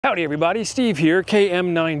Howdy everybody, Steve here,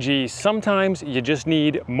 KM9G. Sometimes you just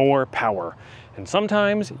need more power, and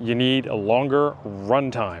sometimes you need a longer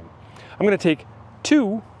runtime. I'm going to take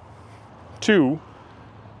two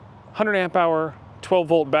 100 amp hour 12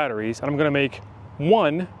 volt batteries, and I'm going to make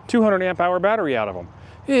one 200 amp hour battery out of them.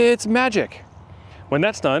 It's magic. When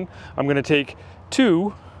that's done, I'm going to take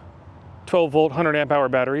two 12 volt 100 amp hour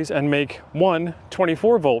batteries and make one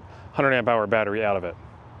 24 volt 100 amp hour battery out of it.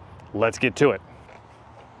 Let's get to it.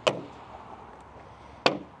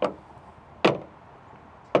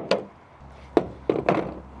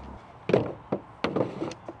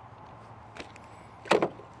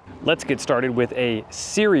 Let's get started with a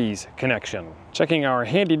series connection. Checking our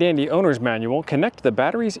handy dandy owner's manual, connect the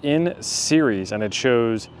batteries in series, and it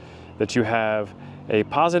shows that you have a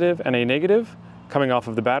positive and a negative coming off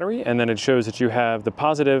of the battery, and then it shows that you have the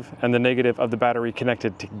positive and the negative of the battery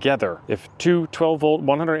connected together. If two 12 volt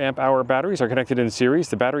 100 amp hour batteries are connected in series,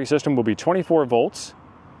 the battery system will be 24 volts,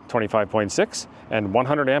 25.6 and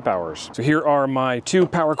 100 amp hours. So here are my two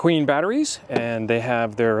Power Queen batteries, and they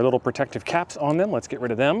have their little protective caps on them. Let's get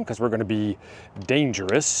rid of them because we're going to be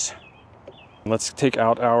dangerous. Let's take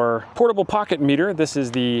out our portable pocket meter. This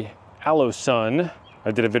is the Sun.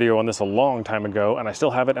 I did a video on this a long time ago, and I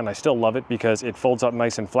still have it, and I still love it because it folds up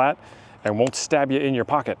nice and flat and won't stab you in your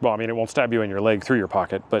pocket. Well, I mean, it won't stab you in your leg through your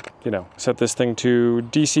pocket, but you know, set this thing to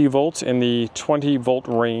DC volts in the 20 volt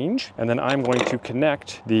range. And then I'm going to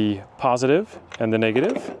connect the positive and the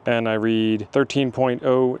negative. And I read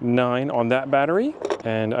 13.09 on that battery.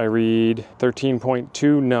 And I read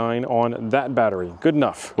 13.29 on that battery. Good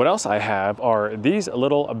enough. What else I have are these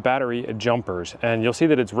little battery jumpers. And you'll see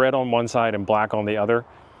that it's red on one side and black on the other.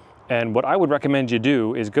 And what I would recommend you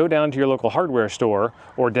do is go down to your local hardware store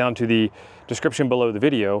or down to the description below the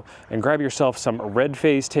video and grab yourself some red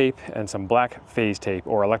phase tape and some black phase tape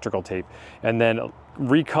or electrical tape, and then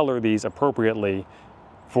recolor these appropriately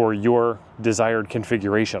for your desired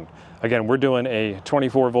configuration. Again, we're doing a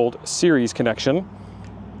 24 volt series connection,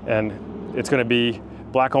 and it's going to be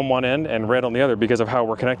black on one end and red on the other because of how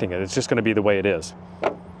we're connecting it. It's just going to be the way it is.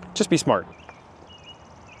 Just be smart.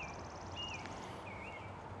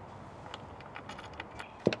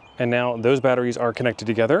 And now those batteries are connected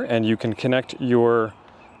together, and you can connect your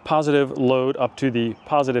positive load up to the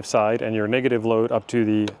positive side and your negative load up to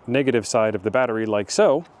the negative side of the battery like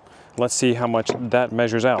so. Let's see how much that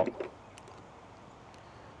measures out.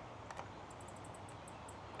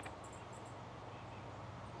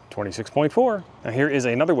 .4. Now here is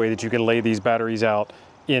another way that you can lay these batteries out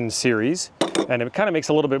in series, and it kind of makes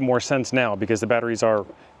a little bit more sense now because the batteries are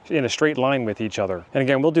in a straight line with each other. And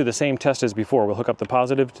again, we'll do the same test as before. We'll hook up the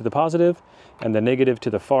positive to the positive and the negative to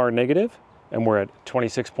the far negative, and we're at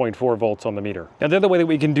 26.4 volts on the meter. Now the other way that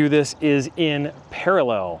we can do this is in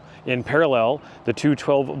parallel. In parallel, the two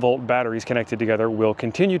 12 volt batteries connected together will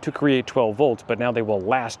continue to create 12 volts, but now they will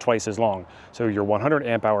last twice as long. So your 100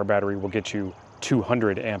 amp hour battery will get you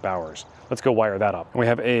 200 amp hours. Let's go wire that up. And we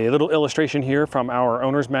have a little illustration here from our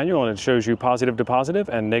owner's manual, and it shows you positive to positive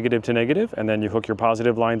and negative to negative, and then you hook your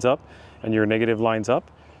positive lines up and your negative lines up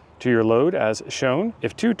to your load as shown.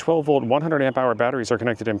 If two 12 volt 100 amp hour batteries are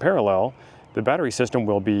connected in parallel, the battery system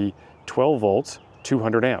will be 12 volts,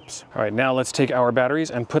 200 amps. All right, now let's take our batteries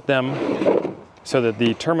and put them so that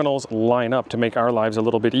the terminals line up to make our lives a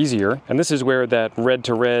little bit easier. And this is where that red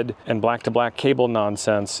to red and black to black cable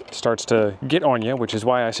nonsense starts to get on you, which is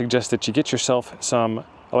why I suggest that you get yourself some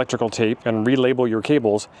electrical tape and relabel your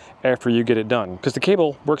cables after you get it done. Because the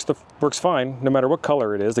cable works fine no matter what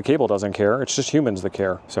color it is. The cable doesn't care. It's just humans that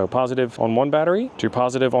care. So positive on one battery to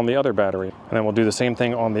positive on the other battery. And then we'll do the same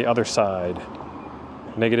thing on the other side.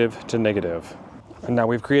 Negative to negative. And now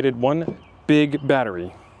we've created one big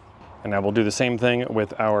battery. And now we'll do the same thing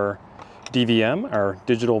with our DVM, our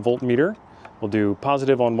digital voltmeter. We'll do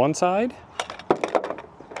positive on one side,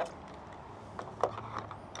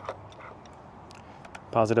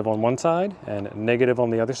 positive on one side, and negative on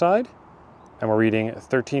the other side. And we're reading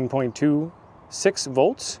 13.26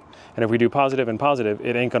 volts. And if we do positive and positive,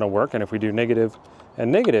 it ain't gonna work. And if we do negative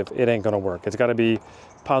and negative, it ain't gonna work. It's gotta be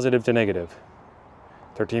positive to negative,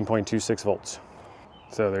 13.26 volts.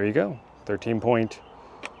 So there you go,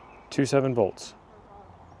 13.27 volts.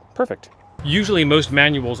 Perfect. Usually most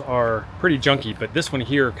manuals are pretty junky, but this one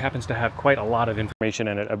here happens to have quite a lot of information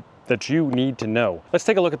in it that you need to know. Let's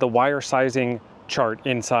take a look at the wire sizing chart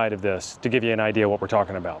inside of this to give you an idea what we're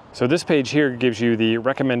talking about. So this page here gives you the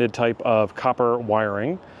recommended type of copper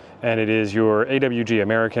wiring, and it is your AWG,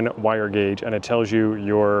 American Wire Gauge, and it tells you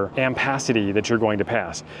your ampacity that you're going to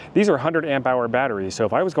pass. These are 100 amp hour batteries, so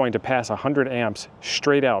if I was going to pass 100 amps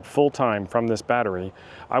straight out full time from this battery,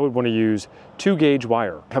 I would want to use 2 gauge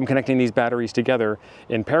wire. If I'm connecting these batteries together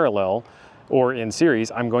in parallel or in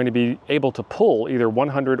series, I'm going to be able to pull either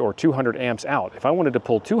 100 or 200 amps out. If I wanted to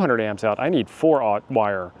pull 200 amps out, I need 4/0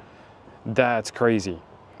 wire. That's crazy,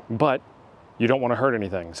 but you don't want to hurt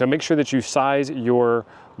anything. So make sure that you size your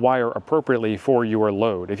wire appropriately for your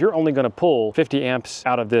load. If you're only going to pull 50 amps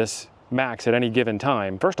out of this max at any given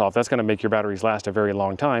time, first off, that's going to make your batteries last a very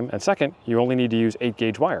long time. And second, you only need to use 8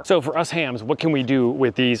 gauge wire. So for us hams, what can we do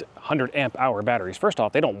with these 100 amp hour batteries? First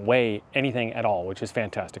off, they don't weigh anything at all, which is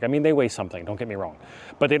fantastic. I mean, they weigh something, don't get me wrong,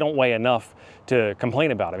 but they don't weigh enough to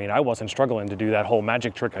complain about. I mean, I wasn't struggling to do that whole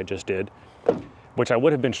magic trick I just did, which I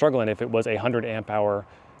would have been struggling if it was a 100 amp hour,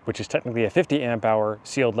 which is technically a 50 amp hour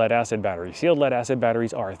sealed lead acid battery. Sealed lead acid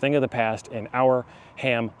batteries are a thing of the past in our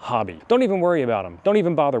ham hobby. Don't even worry about them. Don't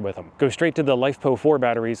even bother with them. Go straight to the LifePo 4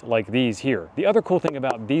 batteries like these here. The other cool thing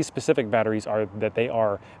about these specific batteries are that they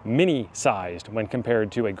are mini sized when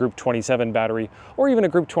compared to a Group 27 battery or even a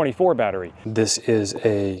Group 24 battery. This is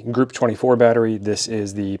a Group 24 battery. This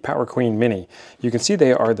is the Power Queen Mini. You can see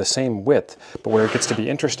they are the same width, but where it gets to be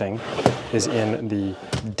interesting is in the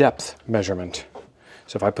depth measurement.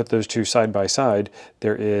 So if I put those two side by side,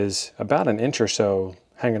 there is about an inch or so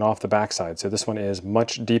hanging off the backside. So this one is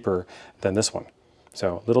much deeper than this one.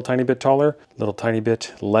 So a little tiny bit taller, a little tiny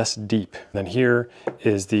bit less deep. Then here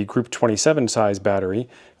is the Group 27 size battery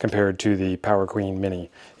compared to the Power Queen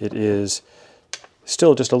Mini. It is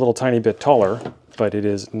still just a little tiny bit taller, but it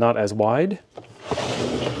is not as wide.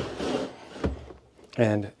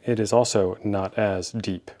 And it is also not as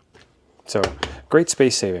deep. So great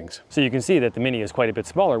space savings. So you can see that the Mini is quite a bit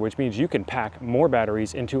smaller, which means you can pack more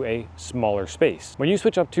batteries into a smaller space. When you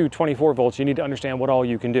switch up to 24 volts, you need to understand what all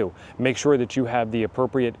you can do. Make sure that you have the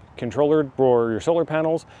appropriate controller for your solar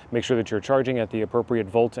panels. Make sure that you're charging at the appropriate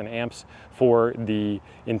volts and amps for the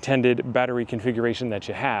intended battery configuration that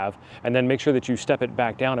you have. And then make sure that you step it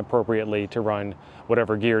back down appropriately to run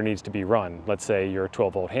whatever gear needs to be run. Let's say your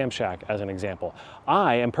 12-volt ham shack as an example.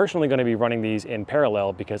 I am personally going to be running these in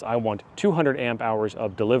parallel because I want 200 amp hours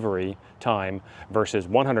of delivery time versus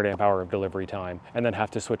 100 amp hour of delivery time, and then have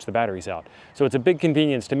to switch the batteries out. So it's a big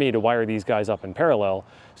convenience to me to wire these guys up in parallel,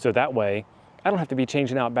 so that way I don't have to be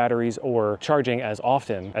changing out batteries or charging as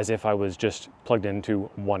often as if I was just plugged into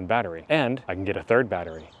one battery. And I can get a third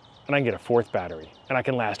battery, and I can get a fourth battery, and I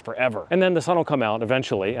can last forever. And then the sun will come out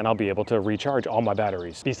eventually, and I'll be able to recharge all my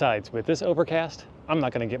batteries. Besides, with this overcast, I'm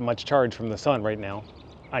not gonna get much charge from the sun right now.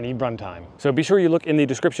 I need runtime. So be sure you look in the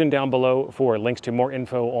description down below for links to more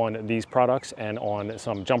info on these products and on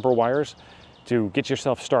some jumper wires to get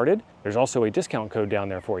yourself started. There's also a discount code down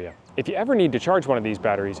there for you. If you ever need to charge one of these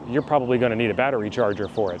batteries, you're probably gonna need a battery charger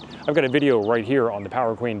for it. I've got a video right here on the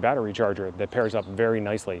Power Queen battery charger that pairs up very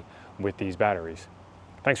nicely with these batteries.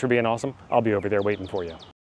 Thanks for being awesome. I'll be over there waiting for you.